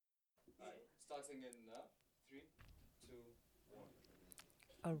starting in 3, 2,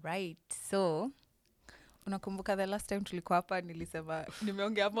 1. Alright, so unakumbuka the last time tulikuwa hapa nilisema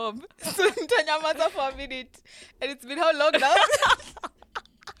nimeongea mob so nitanyamaza for a minute and it's been how long now?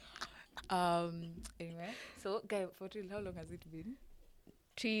 Anyway, so guy, for real, how long has it been?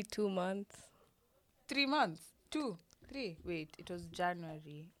 2 months. 3 months? 2, 3? Wait, it was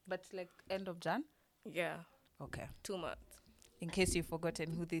January, but like end of Jan? Yeah, Okay. 2 months. In case you've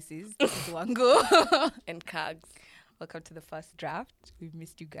forgotten who this is Wango. And Kags. Welcome to the first draft. We've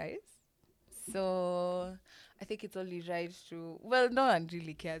missed you guys. So I think it's only right to, well, no one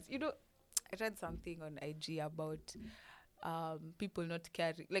really cares. You know, I read something on IG about people not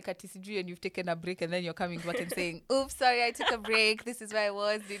caring. Like at TCG and you've taken a break and then you're coming back and saying, oops, sorry, I took a break. This is where I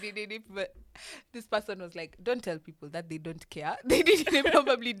was. But this person was like, don't tell people that they don't care. They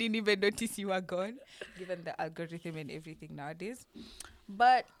probably didn't even notice you were gone, given the algorithm and everything nowadays.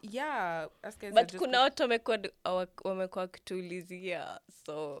 But yeah, as guys But kuna watu wamekuwa wakituulizia,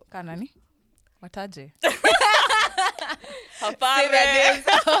 so kanani wataje hapana.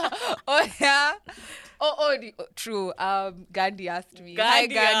 Oh yeah. True. Gandhi asked me.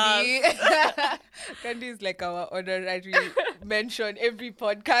 Gandhi Hi, Gandhi. Gandhi is like our honorary mention every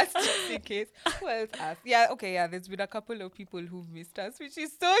podcast, just in case. Who else asked? Yeah, okay, yeah. There's been a couple of people who've missed us, which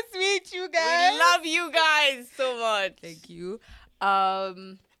is so sweet, you guys. We love you guys so much. Thank you.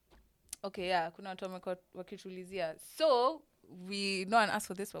 Okay, yeah. Kuna watu wamekuwa wakitulizia. So we no one asked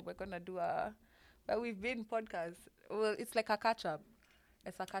for this one. We're gonna do a where we've been podcast. Well, it's like a catch up.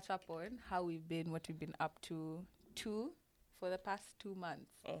 It's a catch up on how we've been, what we've been up to for the past 2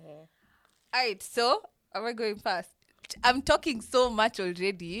 months. Uh-huh. Alright, so am I going fast? I'm talking so much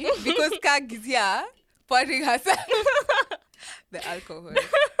already because Kag is here pouring herself the alcohol.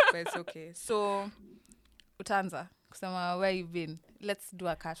 But it's okay. So Utanza, kusema where you've been. Let's do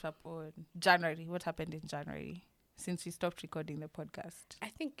a catch up on January. What happened in January since we stopped recording the podcast? I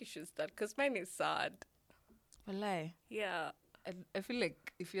think you should start because mine is sad. Walai. Yeah. I feel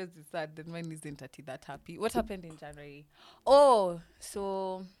like if yours is sad, then mine isn't that happy. What happened in January? Oh,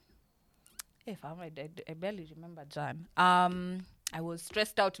 so if I barely remember Jan. I was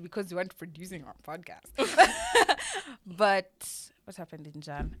stressed out because we weren't producing our podcast. But what happened in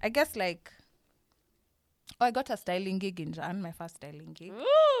Jan? I guess I got a styling gig in Jan, my first styling gig.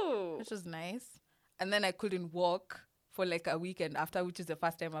 Ooh. Which was nice. And then I couldn't walk for like a weekend after, which is the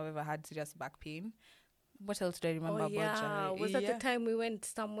first time I've ever had serious back pain. What else do I remember about January? Was that the time we went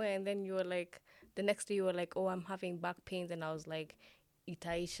somewhere and then you were like, the next day you were like, oh, I'm having back pains, and I was like,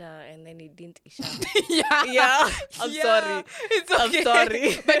 Itaisha, and then it didn't Isha. Yeah. I'm sorry. It's okay. I'm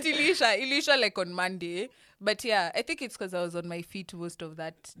sorry. But Elisha like on Monday. But yeah, I think it's because I was on my feet most of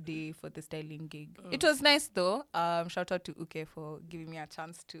that day for the styling gig. It was nice though. Shout out to Uke for giving me a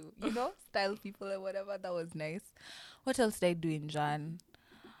chance to, style people or whatever. That was nice. What else did I do in Jan?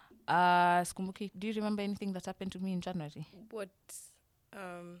 Skumbuki, do you remember anything that happened to me in January? What?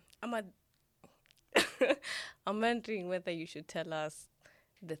 I'm wondering whether you should tell us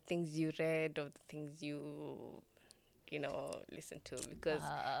the things you read or the things you listen to, because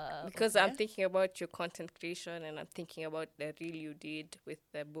okay. I'm thinking about your content creation and I'm thinking about the reel you did with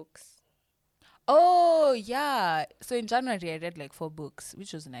the books. Oh yeah, so in January I read like 4 books,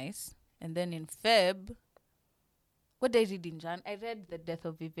 which was nice. And then in Feb, what did I read in Jan? I read The Death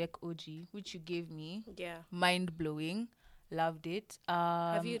of Vivek OG, which you gave me. Yeah. Mind blowing. Loved it.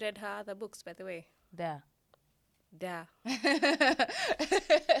 Have you read her other books, by the way? There.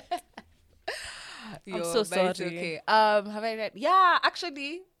 I'm so sorry. Okay. Have I read? Yeah,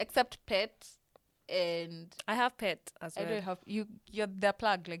 actually, except Pet, and I have Pet as well. I don't have you're the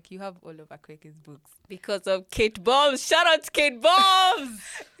plug. Like you have all of Akweke's books because of Kate Bombs. Shout out to Kate Bombs.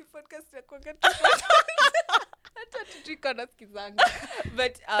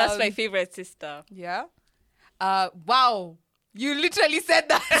 But that's my favorite sister. Yeah. Wow. You literally said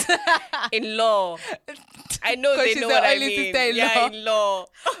that. In law. I know they know what I mean. Yeah, in law.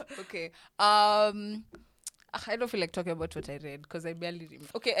 Okay. I don't feel like talking about what I read because I barely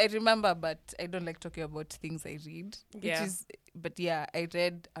remember. Okay, I remember, but I don't like talking about things I read. But yeah, I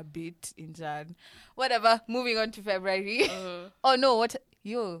read a bit in Jan. Whatever. Moving on to February. Oh no, what?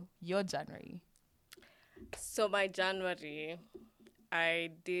 Your January. So my January,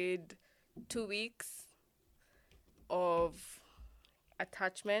 I did 2 weeks of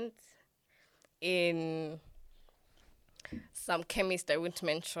attachment in some chemist I won't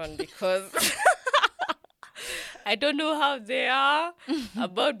mention because I don't know how they are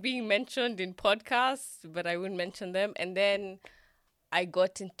about being mentioned in podcasts, but I wouldn't mention them. And then I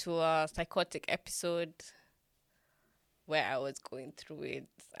got into a psychotic episode where I was going through it.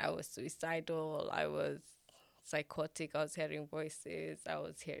 I was suicidal. I was psychotic. I was hearing voices. I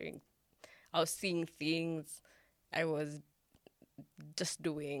was seeing things. I was just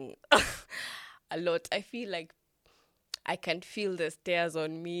doing a lot. I feel like I can feel the stares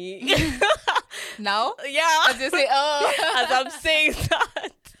on me. Now? Yeah. As you say, oh. As I'm saying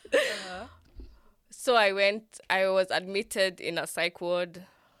that. So I was admitted in a psych ward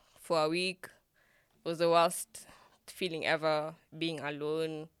for a week. It was the worst feeling ever, being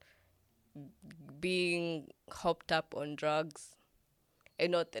alone, being hopped up on drugs,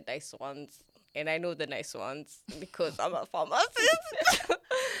 and not the nice ones. And I know the nice ones because I'm a pharmacist.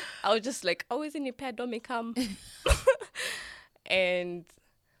 I was just like, oh, isn't it paired? Don't make come. And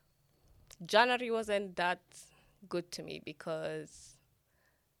January wasn't that good to me because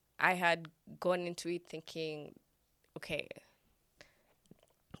I had gone into it thinking, okay,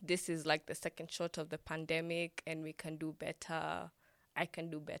 this is like the second shot of the pandemic and we can do better. I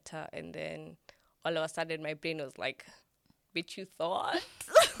can do better. And then all of a sudden my brain was like, bitch, you thought?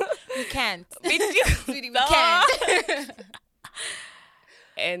 We can't. Bitch, you Sweetie, we thought?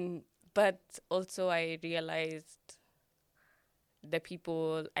 can't. But also I realized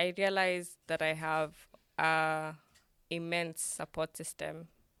that I have a immense support system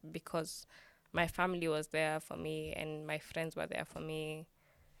because my family was there for me and my friends were there for me.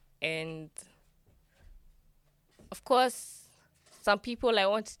 And of course, some people I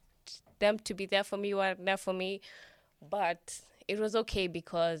want them to be there for me were there for me, but it was okay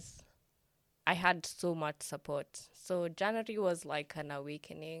because I had so much support. So January was like an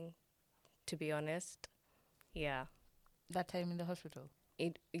awakening, to be honest. Yeah. That time in the hospital.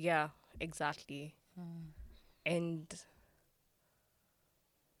 Yeah, exactly. And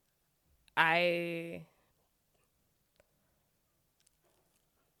I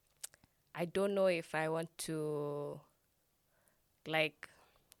don't know if I want to like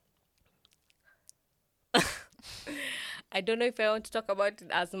I don't know if I want to talk about it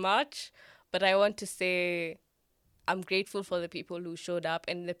as much, but I want to say I'm grateful for the people who showed up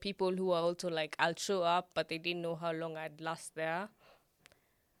and the people who are also like, I'll show up, but they didn't know how long I'd last there.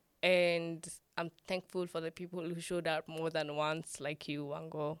 And I'm thankful for the people who showed up more than once, like you,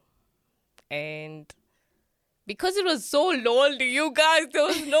 Wango. And because it was so lonely, you guys, there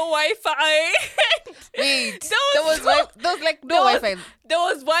was no Wi-Fi. Wait, there was like no Wi-Fi. There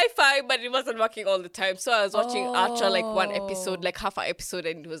was Wi-Fi, but it wasn't working all the time. So I was watching Archer, like one episode, like half an episode,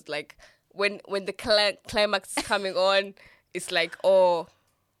 and it was like, when the climax is coming on, it's like, oh,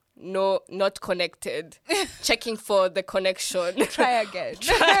 no, not connected. Checking for the connection. Try again.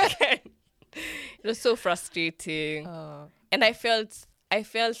 It was so frustrating. And I felt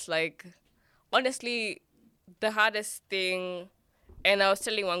like, honestly, the hardest thing, and I was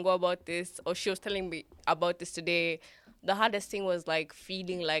telling Wango about this, or she was telling me about this today, the hardest thing was like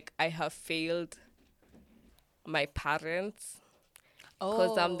feeling like I have failed my parents.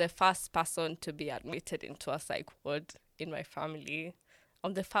 Because I'm the first person to be admitted into a psych ward in my family.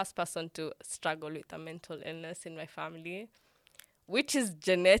 I'm the first person to struggle with a mental illness in my family, which is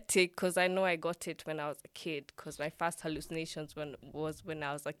genetic because I know I got it when I was a kid because my first hallucinations was when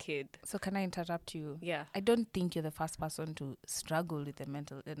I was a kid. So can I interrupt you? Yeah. I don't think you're the first person to struggle with a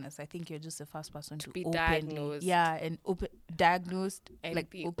mental illness. I think you're just the first person to be openly, diagnosed. Yeah, and diagnosed and like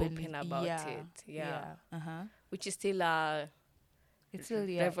be openly. open about it. Yeah. Which is still a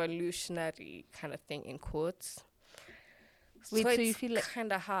revolutionary kind of thing in quotes. Wait, so you feel like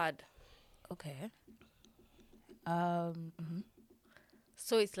kind of hard. Okay.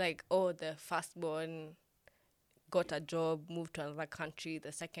 So it's like, oh, the firstborn got a job, moved to another country.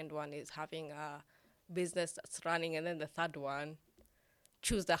 The second one is having a business that's running. And then the third one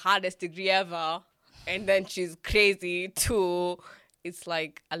choose the hardest degree ever. And then she's crazy too. It's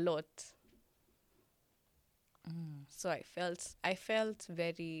like a lot. So I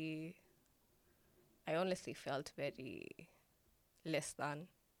honestly felt very less than.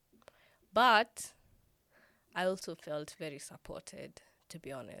 But I also felt very supported, to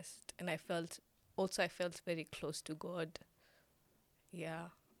be honest. And I felt very close to God. Yeah,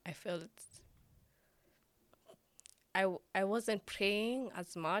 I wasn't praying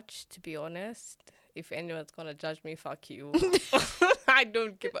as much, to be honest. If anyone's gonna judge me, fuck you. I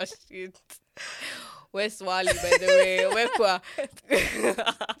don't give a shit. Where's Wally, by the way?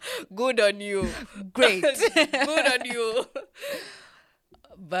 Good on you. Great. Good on you.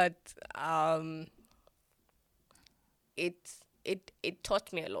 But it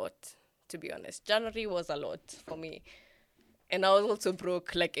taught me a lot, to be honest. January was a lot for me. And I was also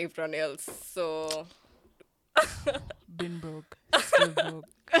broke like everyone else. So been broke. Still broke.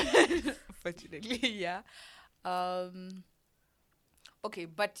 Unfortunately, yeah. Okay,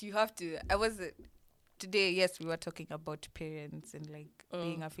 but you have to. Today. Yes, we were talking about parents and like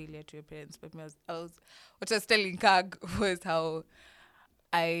being a failure to your parents. But what I was telling Kag was how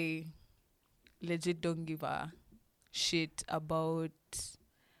I legit don't give a shit about,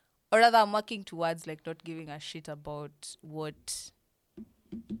 or rather, I'm working towards like not giving a shit about what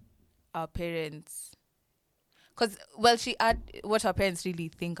our parents. Because, well, she had what her parents really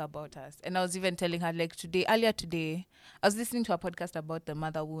think about us. And I was even telling her, like, earlier today, I was listening to a podcast about the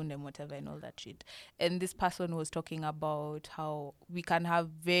mother wound and whatever and all that shit. And this person was talking about how we can have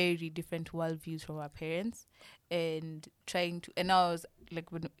very different worldviews from our parents and and I was like,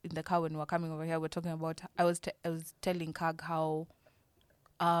 in the car when we were coming over here, we're talking about, I was telling Kag how,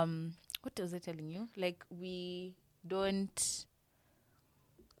 what was I telling you? Like, I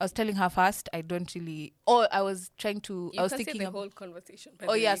was telling her first, I don't really. Oh, I was trying to. I was thinking the whole conversation.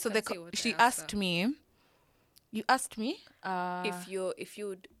 Oh yeah, so she asked me. You asked me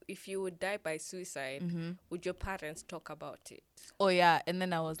if you would die by suicide, would your parents talk about it? Oh yeah, and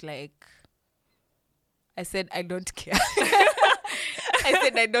then I was like, I said I don't care. I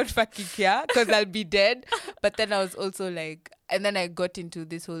said I don't fucking care because I'll be dead. But then I was also like, and then I got into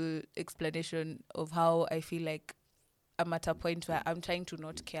this whole explanation of how I feel like I'm at a point where I'm trying to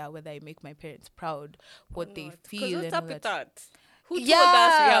not care whether I make my parents proud, what they feel. What's and up all with that. that? Who told us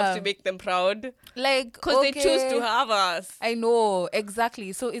we have to make them proud? Like, because they choose to have us. I know,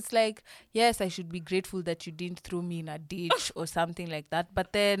 exactly. So it's like, yes, I should be grateful that you didn't throw me in a ditch or something like that.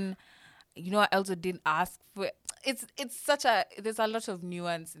 But then, I also didn't ask for. There's a lot of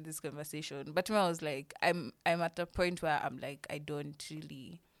nuance in this conversation. But when I was like, I'm at a point where I'm like, I don't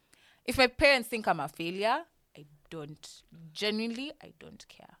really. If my parents think I'm a failure, I don't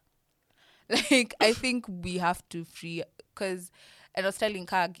care. Like, I think we have to free, because, and I was telling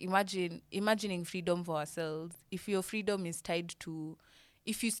Kag, imagining freedom for ourselves. If your freedom is tied to,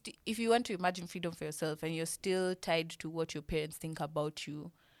 if you want to imagine freedom for yourself and you're still tied to what your parents think about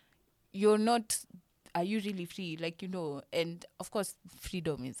you, you're not. Are you really free? Like, and of course,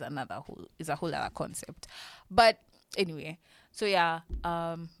 freedom is a whole other concept. But anyway, so yeah,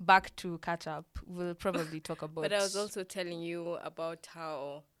 back to catch up. We'll probably talk about. But I was also telling you about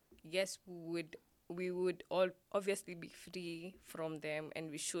how, yes, we would all obviously be free from them,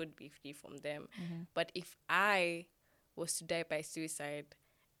 and we should be free from them. Mm-hmm. But if I was to die by suicide,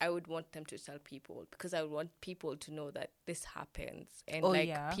 I would want them to tell people, because I would want people to know that this happens, and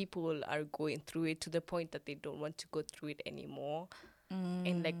people are going through it to the point that they don't want to go through it anymore.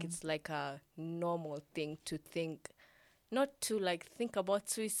 And like, it's like a normal thing to think, not to like think about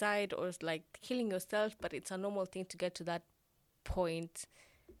suicide or like killing yourself, but it's a normal thing to get to that point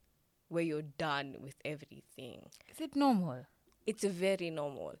where you're done with everything. Is it normal? It's very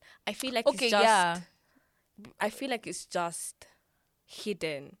normal. I feel like I feel like it's just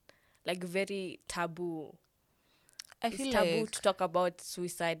hidden, like very taboo. It's taboo to talk about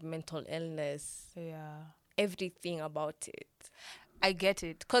suicide, mental illness. Yeah. Everything about it. I get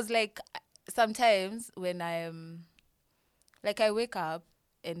it. Because, like, sometimes when I'm, like, I wake up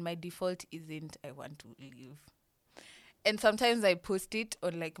and my default isn't I want to leave. And sometimes I post it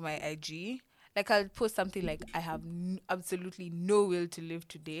on, like, my IG. Like, I'll post something like, I have absolutely no will to live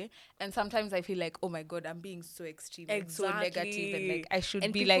today. And sometimes I feel like, oh my God, I'm being so extreme, so negative. And, like, I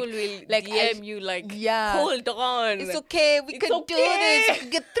should be like... And people will like, DM you, like, hold on. It's okay. We can do this. We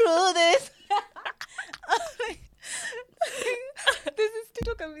can get through this. This is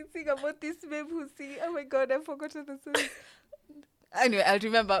TikTok I've been seeing about this babe who see. Oh my God, I've forgotten the song. Anyway, I'll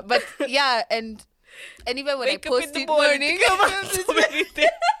remember. But yeah, and even when I post it morning, so many things.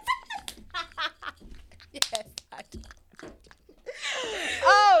 Yes.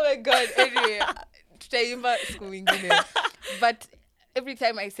 Oh my God. Anyway, tutaimba siku ingine. But every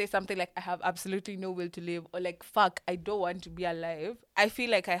time I say something like I have absolutely no will to live, or like fuck, I don't want to be alive, I feel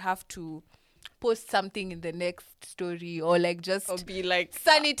like I have to post something in the next story, or like just or be like,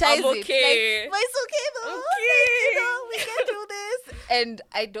 sanitize I'm okay. it. Like, but it's okay though. Okay. Like, we can do this. And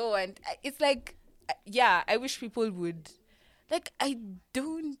I don't want. It's like, yeah, I wish people would. Like, I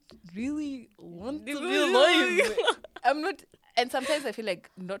don't really want to be alive. I'm not. And sometimes I feel like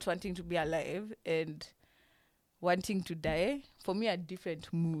not wanting to be alive and wanting to die, for me, are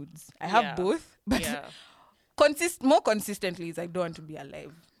different moods. I have both, but more consistently is I don't want to be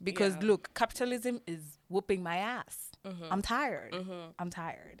alive. Because look, capitalism is whooping my ass. Mm-hmm. I'm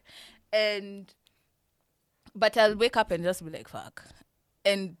tired. But I'll wake up and just be like, fuck.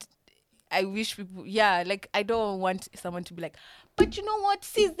 And I wish people, like, I don't want someone to be like, but you know what?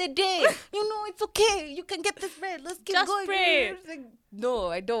 Seize the day. It's okay. You can get this bread. Let's keep just going. Pray. Like, no,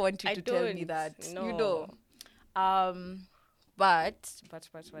 I don't want you to tell me that. No. But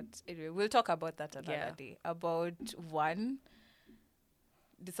anyway, we'll talk about that another Yeah. day. About one,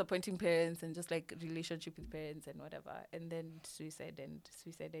 disappointing parents and just like relationship with parents and whatever, and then suicide and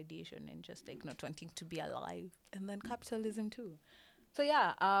suicide ideation and just like not wanting to be alive, and then capitalism too. So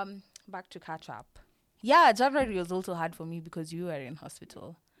yeah, back to catch up. Yeah, January was also hard for me because you were in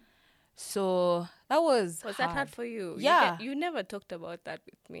hospital. So that was Was that hard for you? Yeah, You never talked about that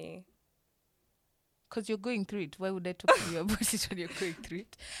with me. because you're going through it. Why would I talk to you about it when you're going through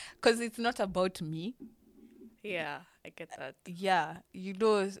it? Because it's not about me. Yeah, I get that. Yeah, you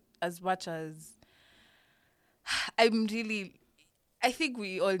know, as much as I'm really, I think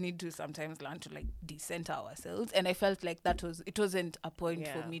we all need to sometimes learn to like decenter ourselves. And I felt like it wasn't a point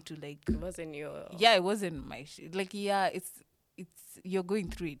for Yeah. me to like, It wasn't your. yeah, it wasn't my shit. Like, yeah, you're going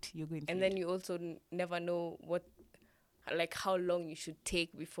through it. You're going through And it. then you also never know like how long you should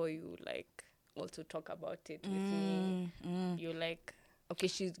take before you like also talk about it with me. You're like, okay,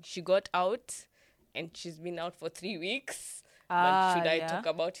 she got out, and she's been out for 3 weeks. But should I Yeah. talk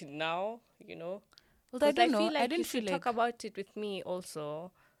about it now? You know, Well, I because don't know. feel like I you didn't feel should talk like, about it with me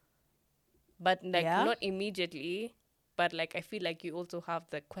also, but like yeah. not immediately. But like I feel like you also have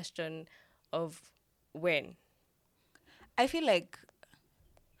the question of when. I feel like,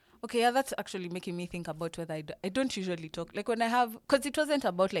 okay, yeah, that's actually making me think about whether I don't usually talk. Like when I have, because it wasn't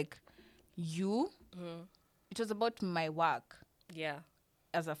about like you, it was about my work Yeah.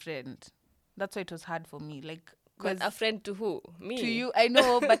 as a friend. That's why it was hard for me. Like, But because a friend to who? Me. to you, I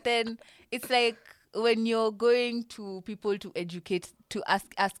know, but then it's like when you're going to people to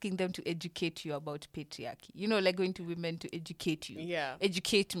asking them to educate you about patriarchy, you know, like going to women to educate you, Yeah.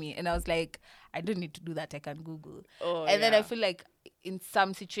 educate me. And I was like, I don't need to do that. I can Google. Oh, And then I yeah. feel like in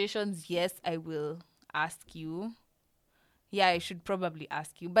some situations, yes, I will ask you. Yeah, I should probably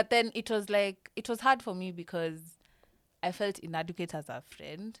ask you. But then it was hard for me because I felt inadequate as a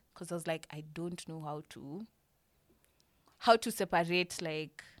friend, because I was like, I don't know how to separate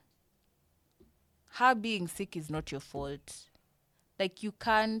like her being sick is not your fault. Like you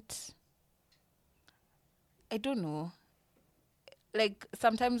can't, I don't know. Like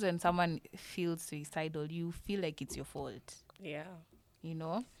sometimes when someone feels suicidal, you feel like it's your fault, Yeah. you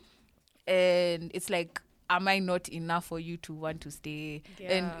know? And it's like, am I not enough for you to want to stay?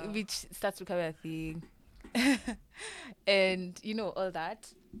 Yeah. And which starts becoming a thing. And you know, all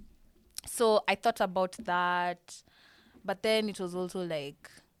that. So I thought about that. But then it was also like,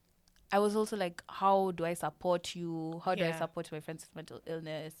 I was also like, how do I support you? How do I Yeah. support my friends with mental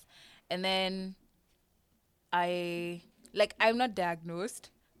illness? And then I'm not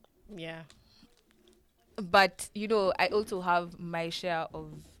diagnosed, Yeah. but you know, I also have my share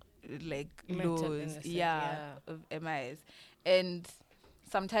of like Mental lows, illness. yeah, Yeah. of MIs. And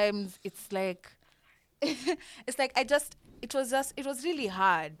sometimes it's like, it's like it was really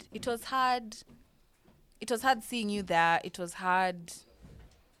hard. It was hard. It was hard seeing you there. It was hard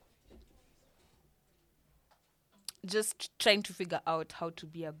just trying to figure out how to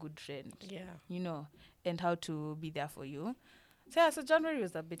be a good friend, Yeah. you know, and how to be there for you. So yeah, so January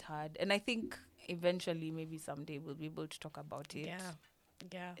was a bit hard, and I think eventually, maybe someday, we'll be able to talk about it. Yeah.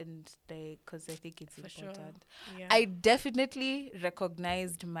 Yeah. And because I think it's For sure. important. Yeah. I definitely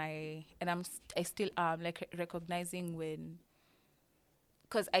recognized and I still am like recognizing when,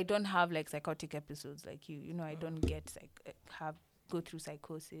 because I don't have like psychotic episodes like you. You know, I don't get go through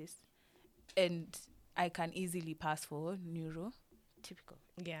psychosis, and I can easily pass for neurotypical.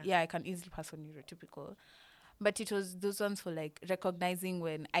 Yeah. Yeah, I can easily pass for neurotypical. But it was those ones for like recognizing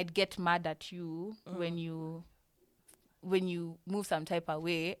when I'd get mad at you when you move some type of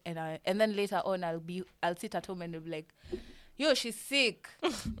way, and then later on I'll sit at home and I'll be like, yo, she's sick.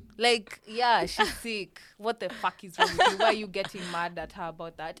 Like, yeah, she's sick. What the fuck is wrong with you? Why are you getting mad at her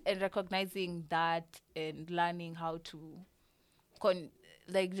about that? And recognizing that and learning how to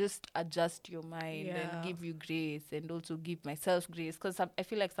like just adjust your mind Yeah. and give you grace, and also give myself grace, because I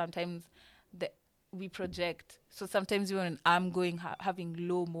feel like sometimes we project. So sometimes when I'm having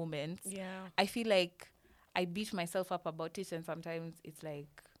low moments, Yeah. I feel like I beat myself up about it, and sometimes it's like,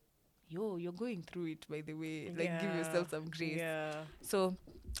 yo, you're going through it, by the way. Like, give yourself some grace. Yeah. So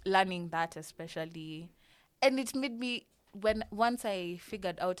learning that especially, and it made me, once I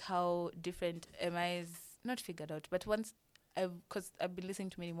figured out how different MIs, not figured out, but once because I've been listening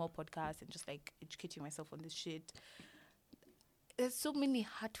to many more podcasts and just like educating myself on this shit. There's so many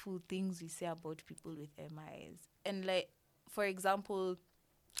hurtful things we say about people with MIs, and like, for example,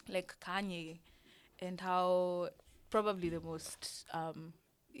 like Kanye, and how probably the most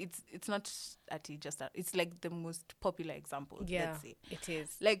it's not it's like the most popular example. Yeah, Let's say it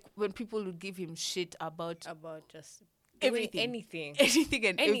is. like when people would give him shit about Just everything. anything. Anything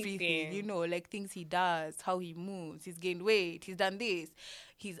and Anything. everything, you know, like things he does, how he moves, he's gained weight, he's done this,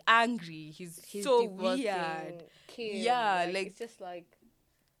 he's angry, he's so divorcing weird. Kim. Yeah, like it's just like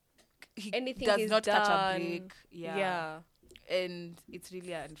he anything does he's not catch a done. break. Yeah. And it's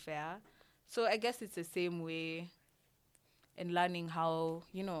really unfair. So I guess it's the same way in learning how,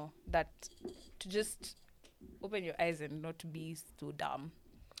 you know, that to just open your eyes and not be so dumb.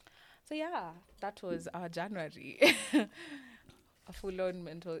 So yeah, that was our January. A full-on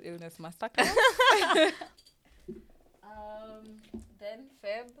mental illness masterclass. Then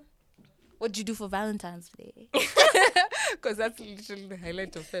Feb. What did you do for Valentine's Day? Because that's literally the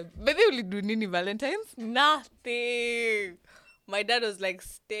highlight of Feb. Maybe we'll do Nini Valentine's. Nothing. My dad was like,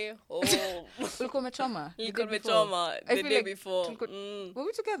 stay home. Ulikuwa umechoma? Nilikuwa The day nimechoma I the feel day like before. Were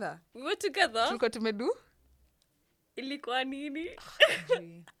we together? We were together. Tulikuwa tumedu? Ilikuwa nini?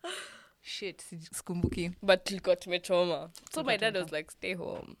 Shit, sikumbuki. But tulikuwa tumechoma. So my dad was like, stay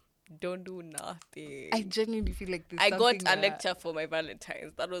home. Don't do nothing. I genuinely feel like I got a lecture for my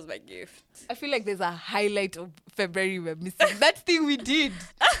Valentine's. That was my gift. I feel like there's a highlight of February we're missing. That thing we did.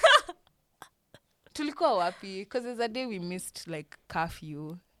 Tulikuwa wapi? Because there's a day we missed like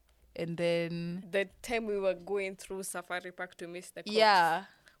curfew. And then... The time we were going through Safari Park to miss the cops. Yeah.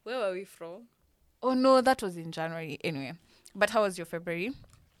 Where were we from? Oh no, that was in January. Anyway. But how was your February?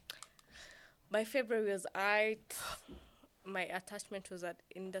 My February was art. My attachment was at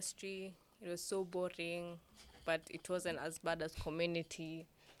industry. It was so boring, but it wasn't as bad as community.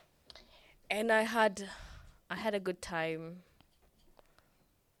 And I had a good time.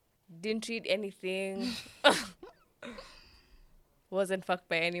 Didn't read anything. Wasn't fucked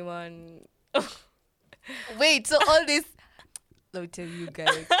by anyone. Wait, so all this... Let me tell you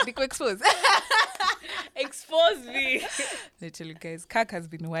guys. Nico expose. Expose me. Let me tell you guys. Kak has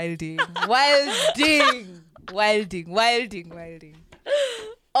been wilding. Wilding.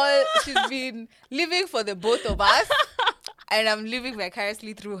 She's been living for the both of us. And I'm living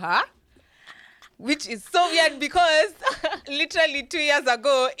vicariously through her. Which is so weird because literally 2 years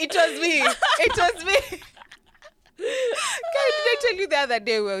ago, it was me. Did I tell you the other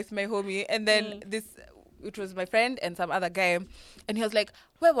day we were with my homie and then it was my friend and some other guy and he was like,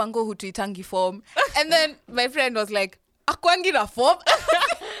 where wango hutuitangi form? And then my friend was like, akwangi na form?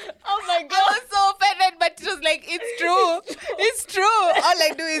 Oh my God. I was so offended, but it was like, it's true. All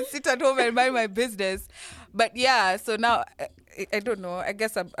I do is sit at home and mind my business. But yeah, so now, I don't know, I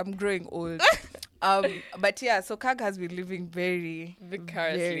guess I'm growing old. But yeah, so Kag has been living very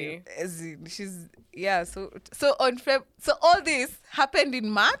vicariously. She's so on Feb. So all this happened in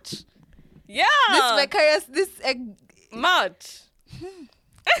March. Yeah. This March.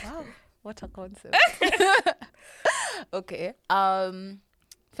 Wow, what a concept. Okay. Feb.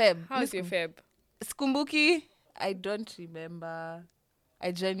 How's your Feb? Skumbuki. I don't remember.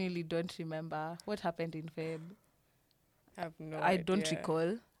 I genuinely don't remember what happened in Feb. I don't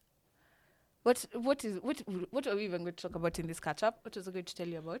recall. What are we even going to talk about in this catch up? What was I going to tell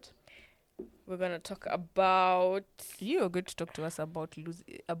you about? We're going to talk about... You are going to talk to us about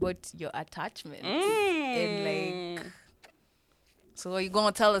your attachment. And like... So you're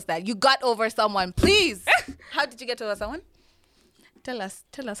going to tell us that you got over someone. Please! How did you get over someone? Tell us,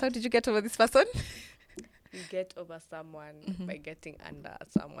 how did you get over this person? You get over someone by getting under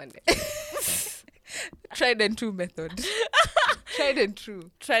someone else. Tried and true method. Tried and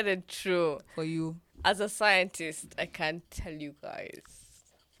true. For you. As a scientist, I can tell you guys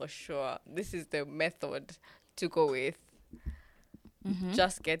for sure. This is the method to go with.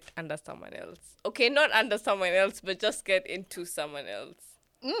 Just get under someone else. Okay, not under someone else, but just get into someone else.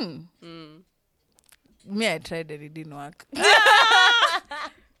 Me, I tried and it didn't work.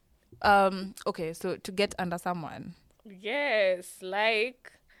 Okay, so to get under someone. Yes,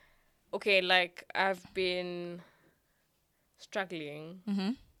 like I've been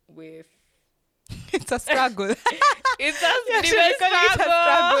struggling with... It's a struggle. It's a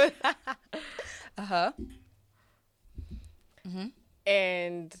struggle. Uh-huh.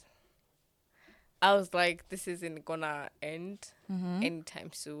 And I was like, this isn't gonna end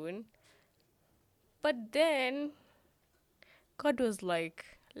anytime soon. But then God was like,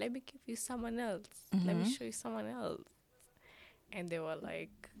 let me give you someone else. Let me show you someone else. And they were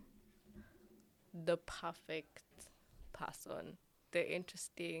like the perfect person. They're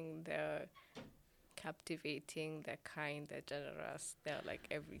interesting, they're captivating, they're kind, they're generous, they're like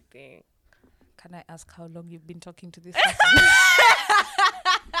everything. Can I ask how long you've been talking to this person?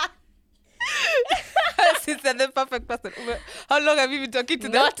 Since answer the perfect person. How long have you been talking to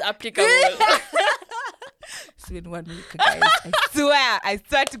them? Not applicable. It's been 1 week, guys. I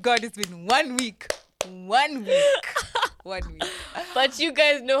swear to God, it's been 1 week. 1 week. 1 week. But you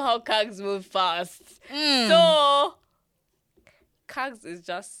guys know how Kags move fast. So Kags is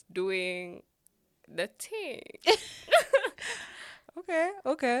just doing the thing. Okay.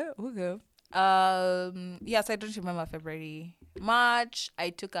 Yes, I don't remember February. March, I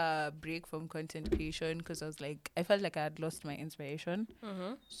took a break from content creation because I felt like I had lost my inspiration.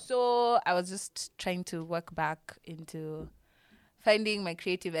 So I was just trying to work back into finding my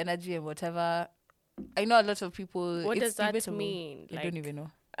creative energy and whatever. I know a lot of people. What it's does that debatable. mean? I don't even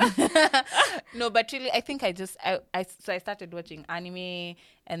know. No, but really, I think I started watching anime,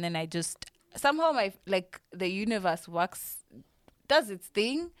 and then I just somehow the universe does its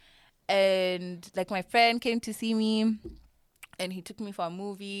thing, and like my friend came to see me, and he took me for a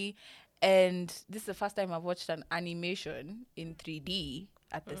movie, and this is the first time I've watched an animation in 3D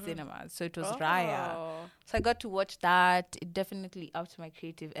at the cinema. So it was Raya. So I got to watch that. It definitely upped my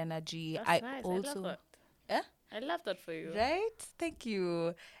creative energy. That's nice. I love that. Yeah? I love that for you. Right? Thank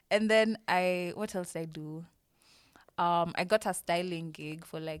you. And then what else did I do? I got a styling gig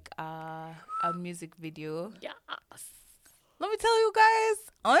for a music video. Yes. Let me tell you guys,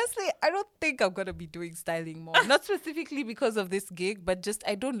 honestly, I don't think I'm going to be doing styling more. Not specifically because of this gig, but just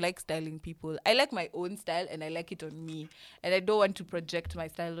I don't like styling people. I like my own style and I like it on me. And I don't want to project my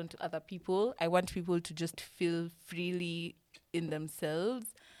style onto other people. I want people to just feel freely in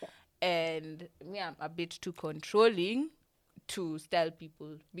themselves. And me, I'm a bit too controlling to style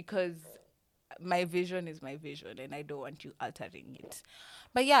people because my vision is my vision and I don't want you altering it.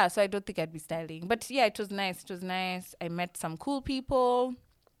 But yeah, so I don't think I'd be styling. But yeah, it was nice. I met some cool people.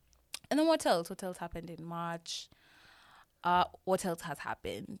 And then what else? What else happened in March? What else has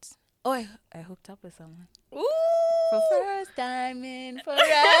happened? Oh, I hooked up with someone. Ooh. For first time in forever.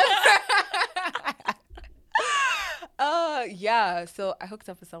 Yeah, so I hooked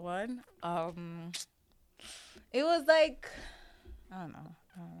up with someone. It was like, I don't know.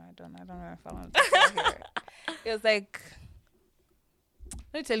 I don't know if I want to talk about here. It was like,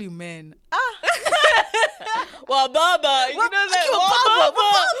 let me tell you, man. Wababa. You know that?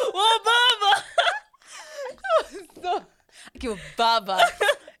 Wababa. So, okay, Baba.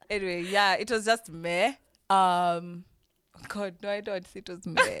 Anyway, yeah, it was just meh. God, no, I don't say it was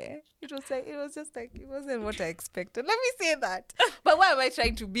meh. It wasn't what I expected. Let me say that. But why am I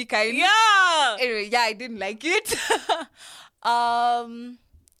trying to be kind? Yeah. Anyway, yeah, I didn't like it.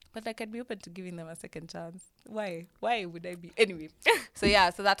 But I can be open to giving them a second chance. Why? Why would I be? Anyway, so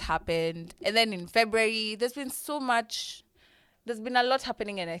that happened. And then in February, there's been a lot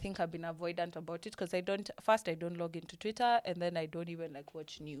happening, and I think I've been avoidant about it because I don't log into Twitter, and then I don't even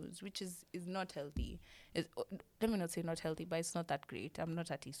watch news, which is not healthy. Let me not say not healthy, but it's not that great. I'm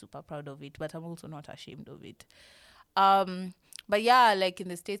not super proud of it, but I'm also not ashamed of it. But yeah, in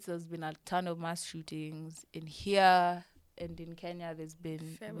the States, there's been a ton of mass shootings. In here and in Kenya, there's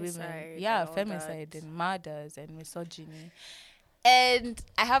been femicide and murders and misogyny. And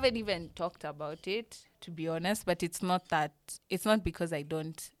I haven't even talked about it, to be honest, but it's not because I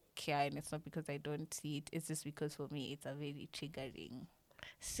don't care and it's not because I don't see it. It's just because for me, it's a very triggering.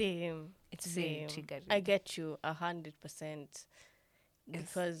 Same. It's very triggering. I get you 100%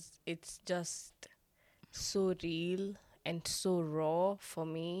 because it's just so real and so raw for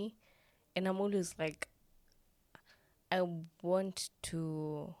me. And I'm always I want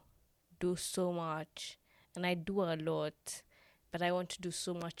to do so much and I do a lot, but I want to do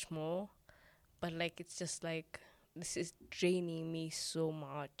so much more. But it's just this is draining me so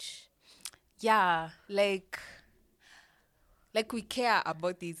much. Yeah, we care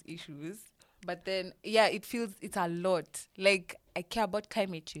about these issues, but then it feels it's a lot. I care about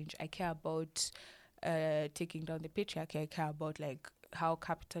climate change. I care about taking down the patriarchy. I care about how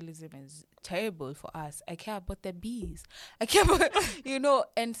capitalism is terrible for us. I care about the bees. I care about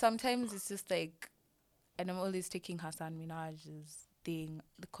and sometimes it's just and I'm always taking Hassan Minaj's thing,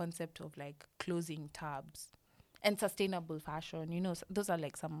 the concept of closing tabs and sustainable fashion. Those are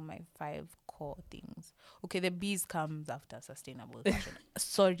some of my 5 core things. Okay, the bees comes after sustainable fashion.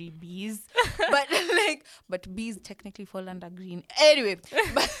 Sorry, bees, but bees technically fall under green. Anyway,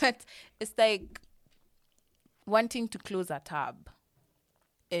 but it's wanting to close a tab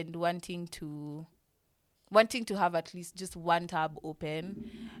and wanting to have at least just one tab open,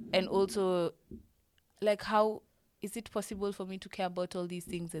 and also how is it possible for me to care about all these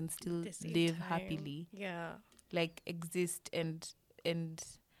things and still live happily? Yeah. Exist and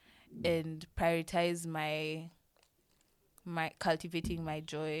prioritize my my cultivating my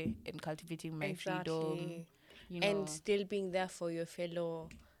joy and cultivating my freedom. You know, And still being there for your fellow,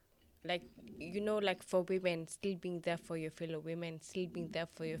 like, like for women, still being there for your fellow women, still being there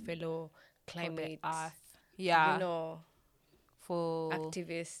for your fellow for the climate, earth. Yeah. For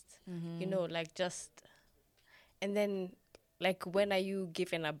activists, like just, and then, like, when are you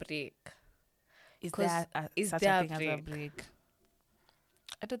given a break? is 'Cause there is such there a a thing as a break? break?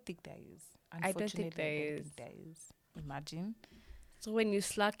 I don't think there is. I don't think Unfortunately, there I don't is. think there is. Imagine. So when you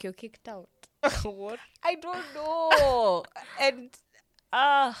slack, you're kicked out. What? I don't know. And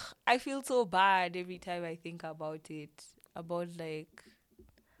I feel so bad every time I think about it. About like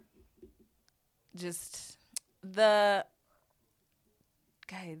just the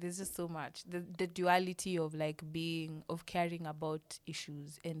guy, there's just so much. The duality of like caring about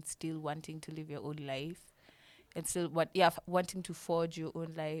issues and still wanting to live your own life. And still wanting to forge your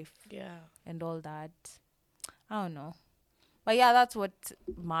own life Yeah. and all that. I don't know. But yeah, that's what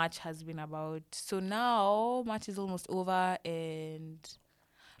March has been about. So now March is almost over,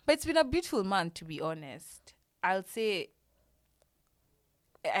 but it's been a beautiful month, to be honest. I'll say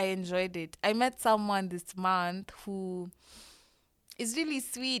I enjoyed it. I met someone this month who is really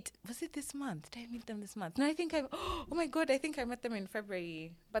sweet. Was it this month? Did I meet them this month? No, I think oh my god, I think I met them in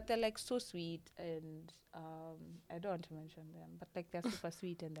February. But they're like so sweet, and I don't want to mention them, but like they're super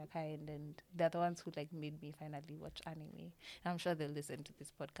sweet and they're kind, and they're the ones who like made me finally watch anime. I'm sure they'll listen to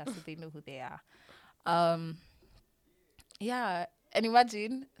this podcast so they know who they are. Yeah, and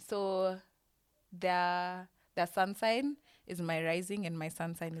imagine, so their sun sign is my rising and my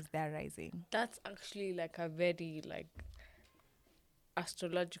sun sign is their rising. That's actually like a very like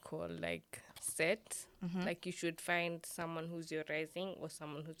astrological like set. Like you should find someone who's your rising or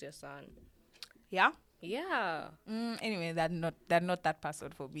someone who's your sun. Yeah. Yeah. Anyway, they're not that person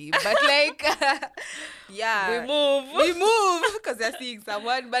for me. But like, yeah, We move because they're seeing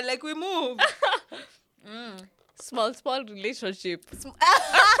someone. But like, we move. Small relationship.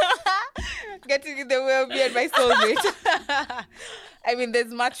 Getting in the way of me and my soulmate. I mean,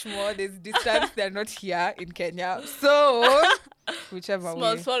 there's much more. There's distance. They're not here in Kenya. So, whichever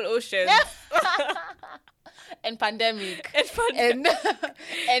way. Small ocean. And pandemic. And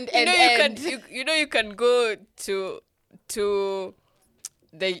you can go to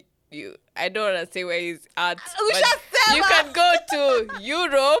the I don't want to say where he's at. But you can go to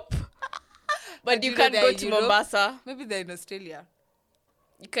Europe, but you can't go to Mombasa. Maybe they're in Australia.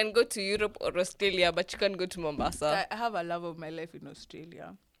 You can go to Europe or Australia, but you can't go to Mombasa. I have a love of my life in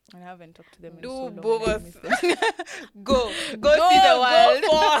Australia. I haven't talked to them in Do so long. both. Go see the world.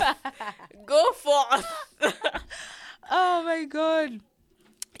 Go forth. Oh my god.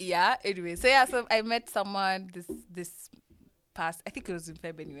 Yeah, anyway. So I met someone this past, I think it was in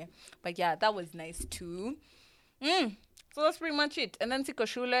Feb anyway. But yeah, that was nice too. So that's pretty much it. And then siko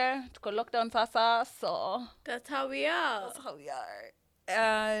shule, tuko lockdown sasa, so That's how we are. that's how we are.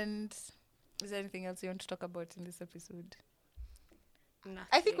 And is there anything else you want to talk about in this episode? Nothing.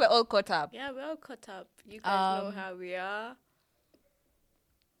 I think we're all caught up. Yeah, we're all caught up. You guys know how we are.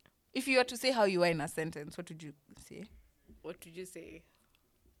 If you were to say how you are in a sentence, what would you say? What did you say?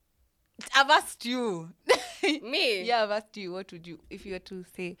 I've asked you. Me? Yeah, I've asked you. What would you, if you were to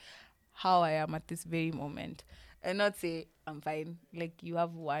say how I am at this very moment, and not say I'm fine? Like you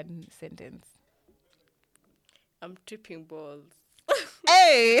have one sentence. I'm tripping balls.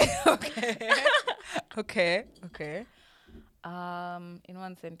 Hey. Okay. In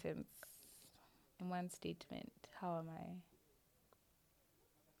one sentence, in one statement, how am I?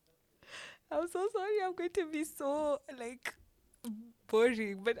 I'm so sorry. I'm going to be so like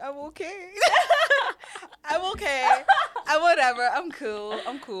boring, but I'm okay. I'm okay. I'm whatever. I'm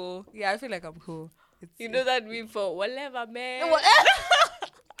cool. Yeah, I feel like I'm cool. You know that meme for whatever, man.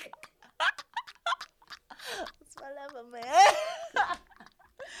 It's whatever, man.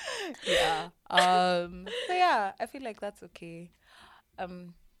 Yeah. So yeah, I feel like that's okay.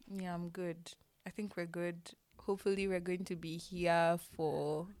 Yeah, I'm good. I think we're good. Hopefully we're going to be here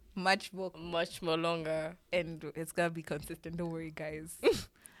for much more longer. and it's gonna be consistent. Don't worry, guys.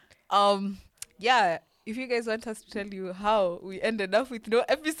 Yeah, if you guys want us to tell you how we ended up with no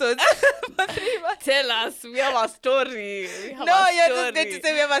episodes for 3 months. Tell us. We have a story. You're just going to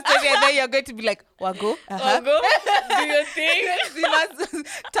say we have a story and then you're going to be like, Wago, Go. Do your thing. Give us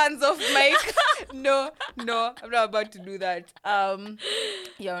tons of mic. No, I'm not about to do that.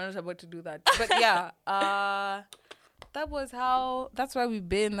 Yeah, I'm not about to do that. But yeah, that's where we've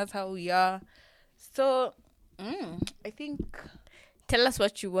been. That's how we are. So, I think Tell us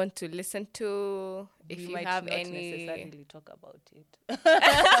what you want to listen to. If We you might have not any, necessarily talk about it.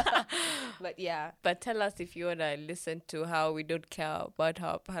 But yeah. but tell us if you wanna listen to how we don't care about how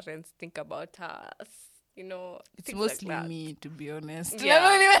our parents think about us. You know, It's things like mostly that. me, to be honest. Yeah.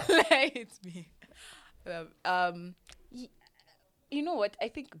 I don't even lie, it's me. Y- you know what? I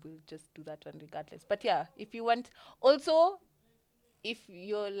think we'll just do that one regardless. But yeah, if you want, also, if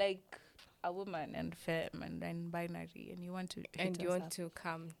you're like a woman and femme and binary, and you want to hit And you us want up, to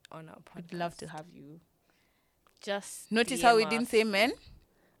come on our podcast, we'd love to have you. just Notice DM how we us. didn't say men.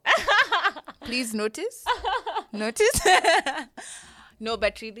 Please notice. Notice. No,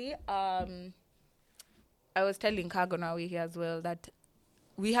 but really, I was telling Cargo now we here as well that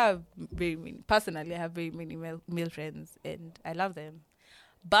we have very many. Personally, I have very many male friends, and I love them.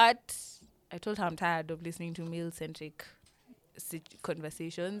 But I told her I'm tired of listening to male-centric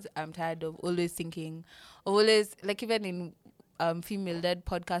conversations. I'm tired of always thinking, always like even in female-led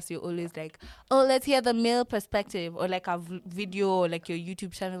podcasts, you're always like, oh, let's hear the male perspective, or like a video, or like your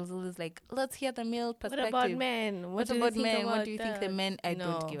YouTube channel is always like, let's hear the male What perspective. about men? What do you about think men? What about do you think the that? men? I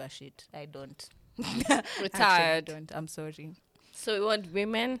No. don't give a shit. I don't. We're Actually, tired. don't. I'm sorry. So we want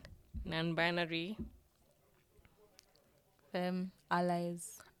women, non-binary,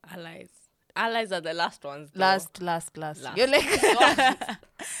 Allies. allies. Allies are the last ones. Though. Last. Last. You're like,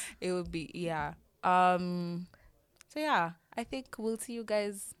 it would be, yeah. So yeah, I think we'll see you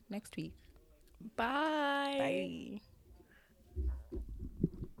guys next week. Bye. Bye.